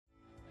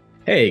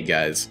Hey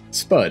guys,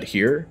 Spud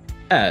here,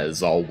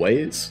 as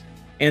always,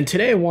 and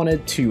today I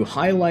wanted to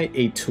highlight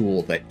a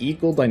tool that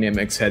Eagle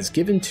Dynamics has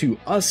given to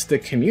us, the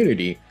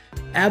community,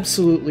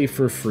 absolutely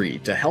for free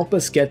to help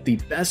us get the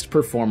best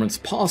performance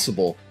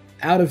possible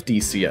out of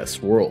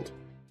DCS World.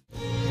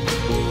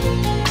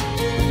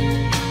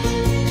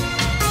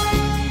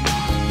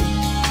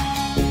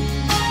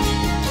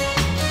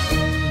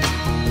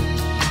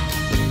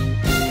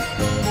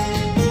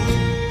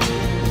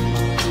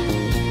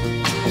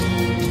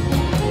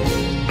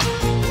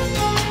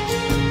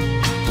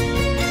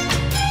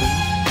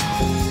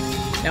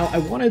 Now, I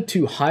wanted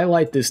to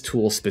highlight this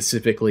tool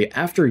specifically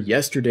after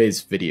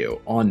yesterday's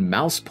video on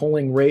mouse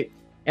polling rate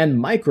and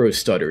micro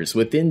stutters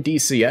within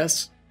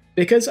DCS,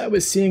 because I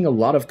was seeing a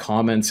lot of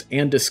comments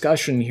and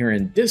discussion here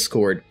in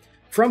Discord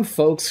from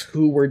folks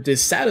who were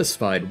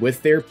dissatisfied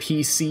with their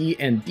PC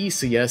and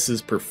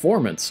DCS's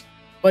performance,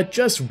 but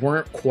just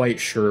weren't quite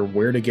sure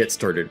where to get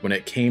started when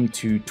it came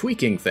to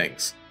tweaking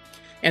things.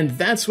 And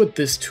that's what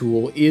this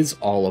tool is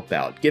all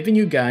about, giving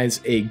you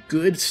guys a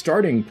good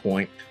starting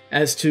point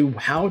as to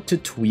how to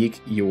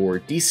tweak your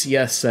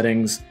DCS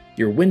settings,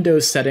 your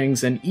Windows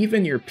settings, and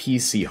even your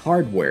PC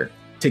hardware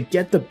to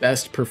get the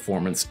best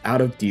performance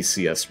out of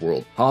DCS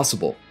World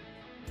possible.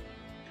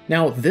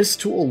 Now, this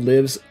tool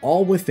lives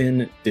all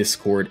within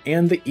Discord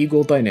and the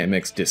Eagle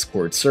Dynamics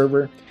Discord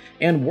server,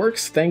 and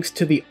works thanks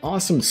to the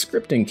awesome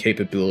scripting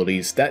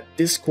capabilities that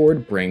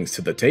Discord brings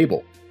to the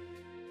table.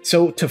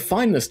 So to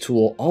find this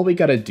tool, all we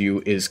gotta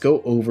do is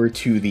go over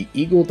to the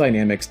Eagle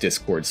Dynamics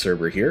Discord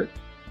server here.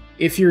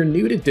 If you're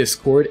new to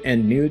Discord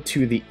and new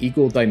to the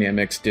Eagle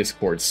Dynamics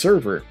Discord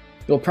server,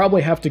 you'll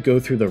probably have to go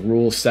through the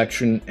rules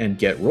section and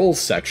get roles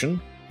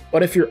section,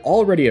 but if you're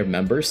already a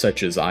member,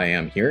 such as I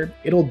am here,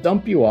 it'll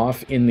dump you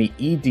off in the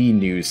ED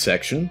news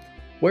section,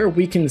 where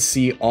we can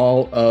see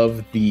all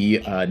of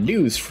the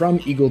news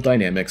from Eagle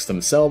Dynamics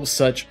themselves,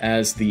 such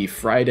as the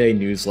Friday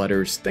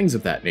newsletters, things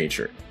of that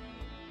nature.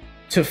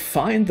 To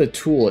find the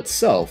tool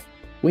itself,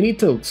 we need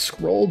to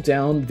scroll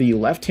down the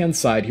left-hand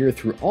side here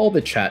through all the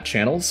chat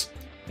channels,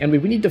 and we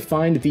need to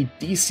find the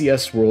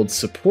DCS World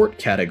Support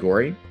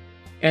category,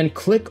 and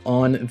click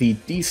on the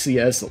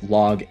DCS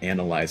Log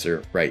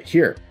Analyzer right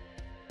here.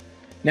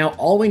 Now,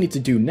 all we need to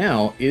do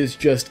now is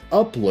just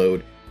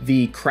upload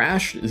the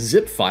crash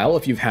zip file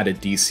if you've had a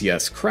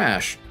DCS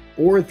crash,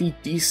 or the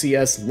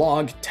DCS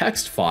log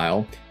text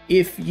file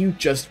if you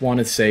just want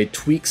to, say,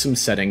 tweak some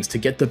settings to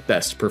get the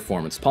best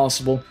performance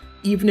possible,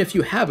 even if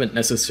you haven't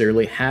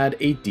necessarily had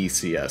a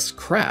DCS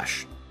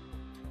crash.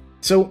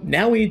 So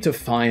now we need to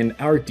find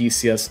our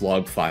DCS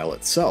log file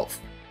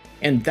itself,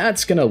 and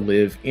that's going to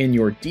live in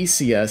your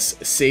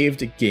DCS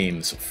saved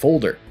games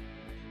folder.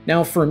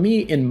 Now for me,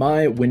 in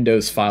my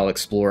Windows File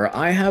Explorer,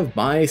 I have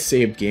my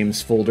saved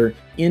games folder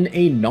in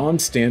a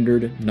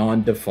non-standard,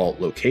 non-default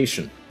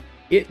location.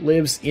 It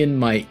lives in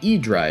my E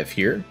drive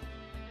here,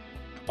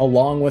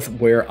 along with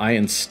where I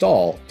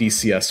install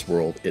DCS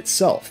World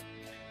itself.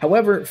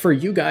 However, for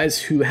you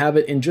guys who have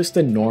it in just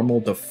a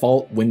normal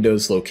default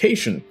Windows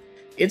location,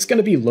 it's going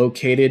to be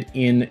located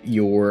in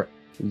your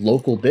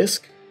local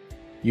disk,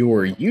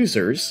 your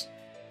users,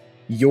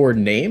 your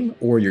name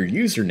or your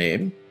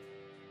username,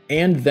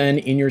 and then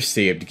in your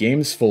saved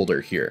games folder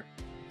here.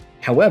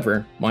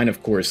 However, mine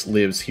of course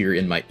lives here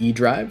in my E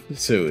drive,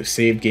 so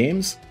save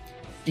games,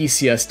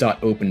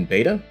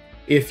 dcs.openbeta.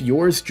 If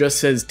yours just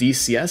says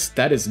DCS,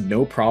 that is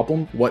no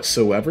problem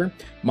whatsoever.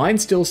 Mine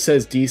still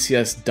says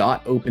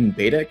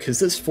dcs.openbeta because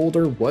this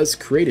folder was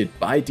created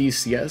by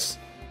DCS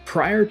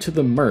prior to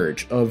the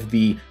merge of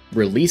the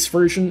release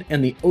version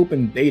and the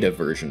open beta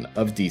version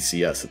of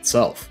DCS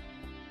itself.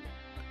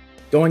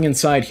 Going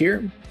inside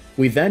here,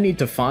 we then need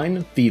to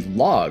find the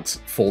logs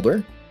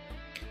folder.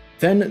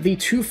 Then the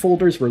two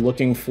folders we're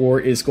looking for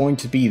is going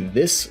to be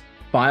this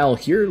file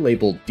here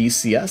labeled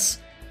DCS,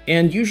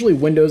 and usually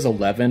Windows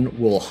 11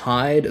 will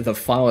hide the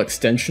file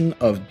extension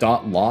of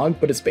 .log,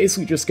 but it's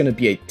basically just going to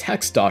be a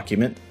text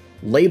document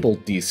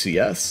labeled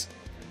DCS.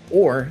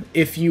 Or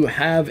if you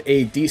have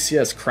a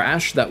DCS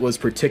crash that was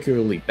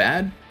particularly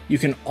bad, you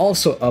can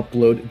also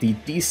upload the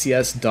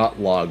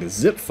dcs.log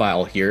zip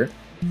file here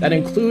that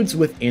includes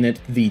within it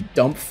the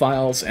dump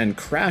files and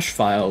crash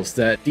files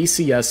that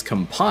DCS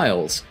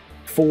compiles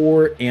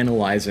for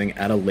analyzing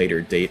at a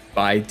later date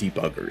by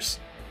debuggers.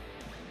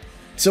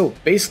 So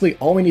basically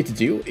all we need to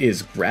do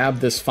is grab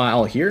this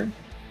file here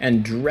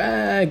and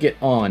drag it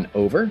on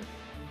over.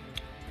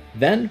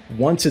 Then,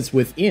 once it's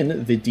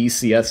within the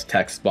DCS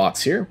text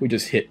box here, we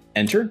just hit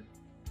enter.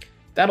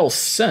 That'll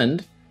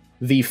send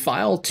the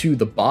file to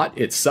the bot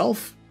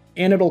itself,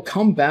 and it'll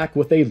come back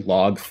with a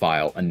log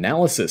file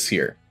analysis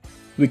here.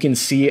 We can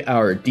see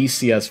our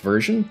DCS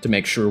version to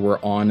make sure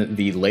we're on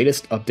the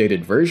latest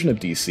updated version of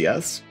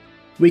DCS.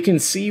 We can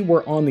see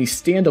we're on the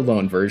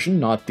standalone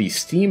version, not the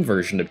Steam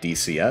version of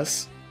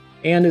DCS,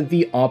 and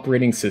the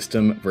operating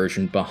system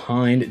version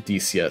behind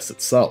DCS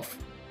itself.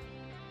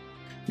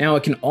 Now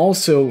it can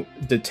also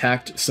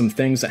detect some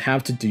things that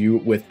have to do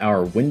with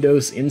our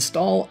Windows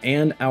install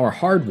and our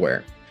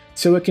hardware.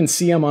 So it can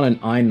see I'm on an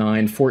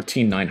i9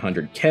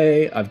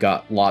 14900K, I've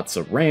got lots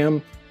of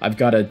RAM, I've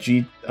got a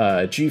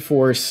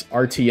GeForce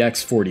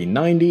RTX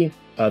 4090,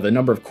 the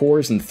number of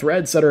cores and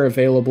threads that are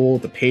available,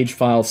 the page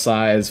file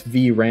size,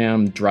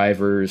 VRAM,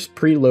 drivers,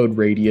 preload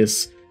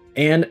radius,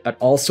 and it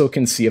also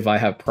can see if I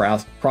have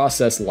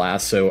process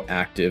lasso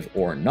active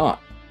or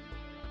not.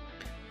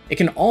 It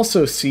can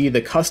also see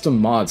the custom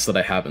mods that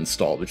I have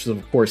installed, which is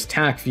of course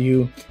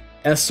TACView,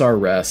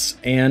 SRS,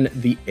 and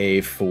the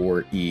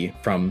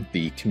A4E from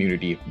the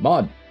community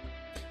mod.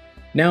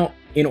 Now,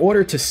 in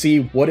order to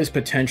see what is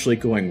potentially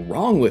going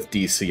wrong with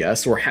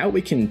DCS or how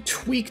we can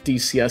tweak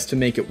DCS to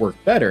make it work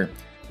better,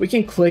 we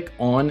can click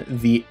on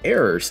the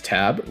Errors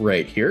tab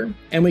right here,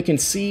 and we can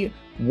see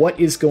what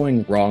is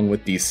going wrong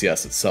with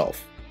DCS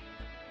itself.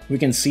 We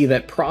can see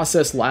that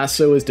Process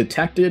Lasso is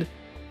detected.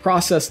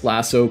 Process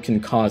Lasso can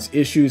cause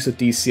issues with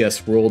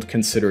DCS World,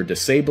 consider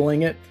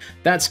disabling it.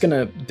 That's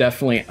gonna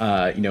definitely,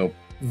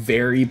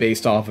 vary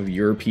based off of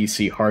your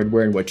PC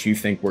hardware and what you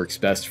think works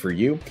best for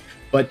you.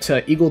 But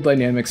Eagle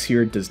Dynamics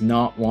here does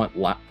not want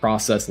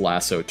Process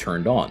Lasso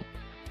turned on.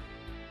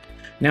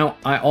 Now,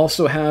 I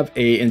also have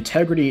a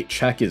integrity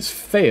check is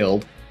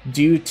failed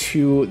due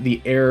to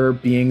the error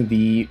being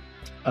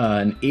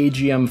an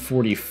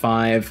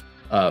AGM45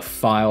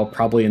 file,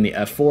 probably in the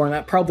F4, and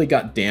that probably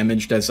got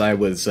damaged as I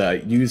was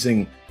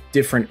using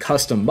different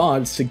custom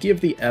mods to give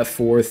the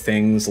F4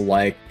 things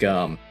like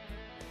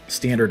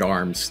standard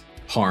arms,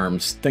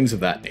 harms, things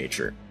of that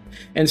nature.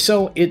 And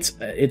so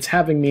it's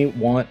having me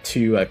want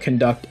to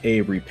conduct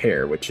a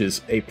repair, which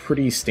is a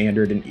pretty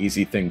standard and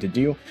easy thing to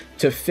do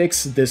to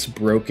fix this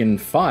broken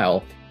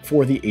file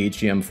for the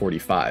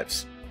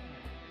AGM45s.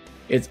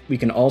 We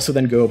can also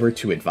then go over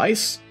to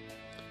Advice,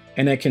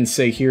 and I can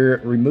say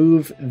here,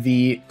 remove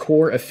the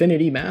core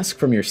affinity mask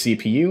from your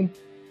CPU,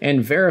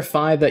 and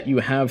verify that you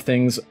have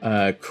things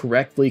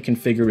correctly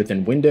configured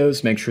within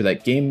Windows, make sure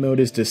that game mode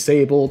is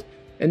disabled,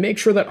 and make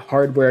sure that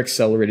hardware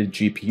accelerated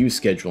GPU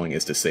scheduling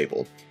is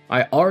disabled.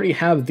 I already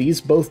have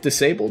these both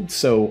disabled,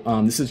 so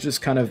this is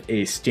just kind of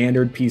a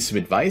standard piece of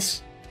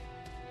advice.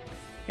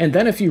 And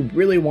then if you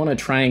really want to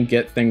try and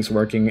get things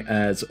working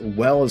as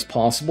well as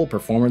possible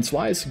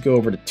performance-wise, go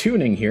over to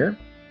Tuning here,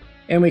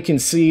 and we can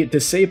see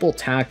Disable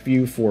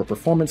TACView for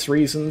performance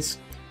reasons,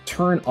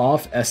 turn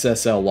off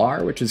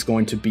SSLR, which is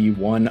going to be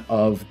one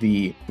of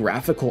the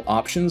graphical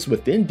options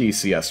within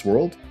DCS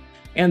World,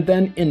 and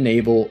then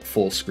enable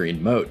full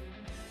screen mode.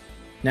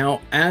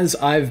 Now, as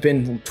I've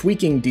been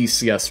tweaking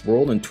DCS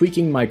World and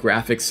tweaking my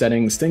graphics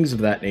settings, things of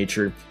that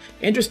nature,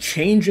 and just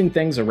changing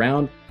things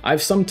around,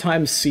 I've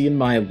sometimes seen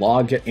my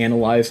log get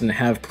analyzed and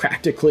have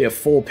practically a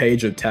full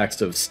page of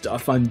text of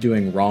stuff I'm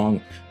doing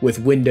wrong with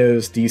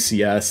Windows,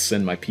 DCS,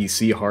 and my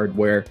PC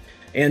hardware,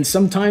 and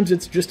sometimes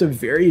it's just a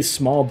very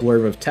small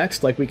blurb of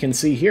text like we can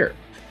see here.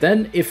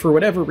 Then, if for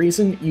whatever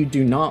reason you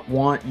do not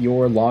want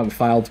your log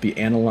file to be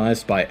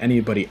analyzed by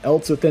anybody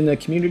else within the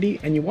community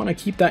and you want to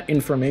keep that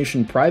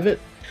information private,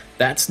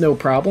 that's no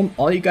problem.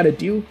 All you gotta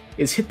do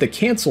is hit the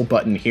cancel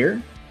button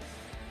here,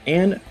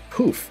 and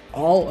poof,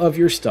 all of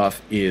your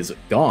stuff is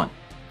gone.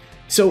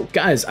 So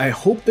guys, I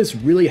hope this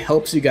really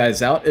helps you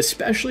guys out,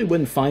 especially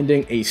when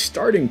finding a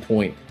starting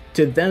point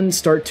to then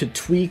start to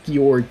tweak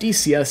your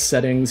DCS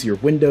settings, your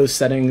Windows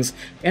settings,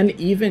 and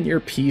even your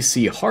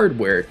PC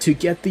hardware to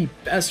get the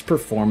best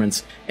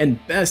performance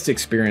and best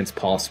experience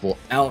possible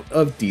out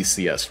of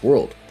DCS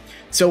World.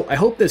 So I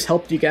hope this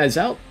helped you guys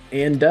out,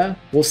 and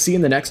we'll see you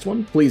in the next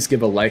one. Please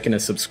give a like and a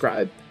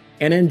subscribe,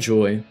 and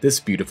enjoy this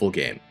beautiful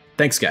game.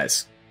 Thanks,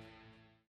 guys.